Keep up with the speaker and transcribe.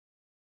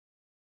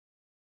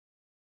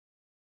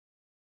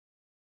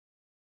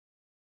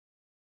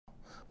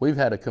we've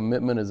had a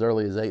commitment as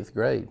early as 8th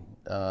grade.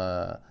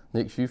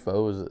 Nick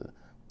Schufo was,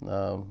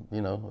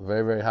 you know, a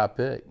very, very high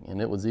pick, and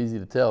it was easy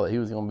to tell that he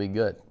was going to be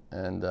good.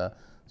 And so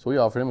we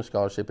offered him a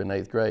scholarship in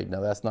 8th grade.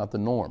 Now, that's not the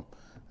norm.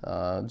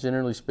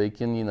 Generally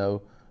speaking, you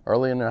know,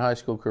 early in their high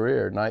school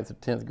career, 9th or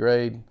 10th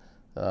grade,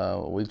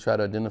 we try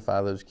to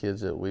identify those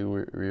kids that we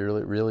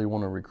really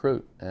want to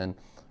recruit. And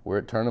we're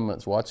at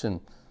tournaments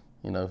watching,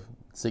 you know,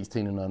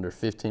 16 and under,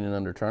 15 and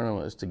under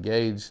tournaments to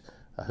gauge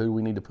who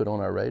we need to put on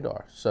our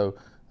radar. So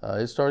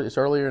it's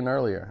earlier and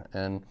earlier.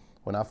 And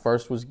when I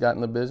first got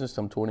in the business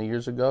some 20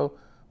 years ago,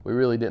 we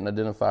really didn't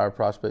identify our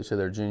prospects to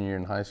their junior year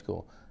in high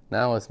school.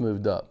 Now it's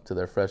moved up to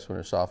their freshman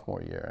or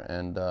sophomore year.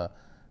 And,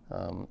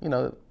 you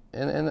know,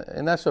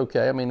 and that's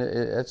okay. I mean,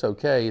 it's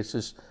okay. It's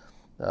just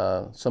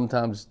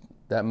sometimes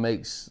that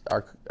makes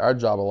our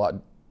job a lot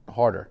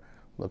harder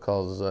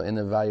because in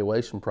the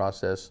evaluation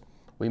process,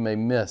 we may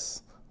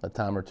miss a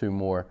time or two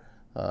more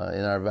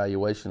in our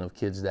evaluation of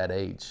kids that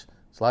age.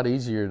 It's a lot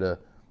easier to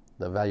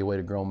evaluate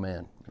a grown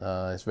man.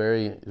 It's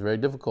very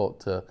difficult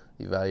to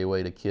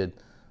evaluate a kid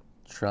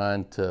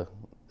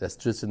that's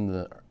just in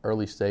the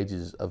early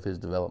stages of his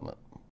development.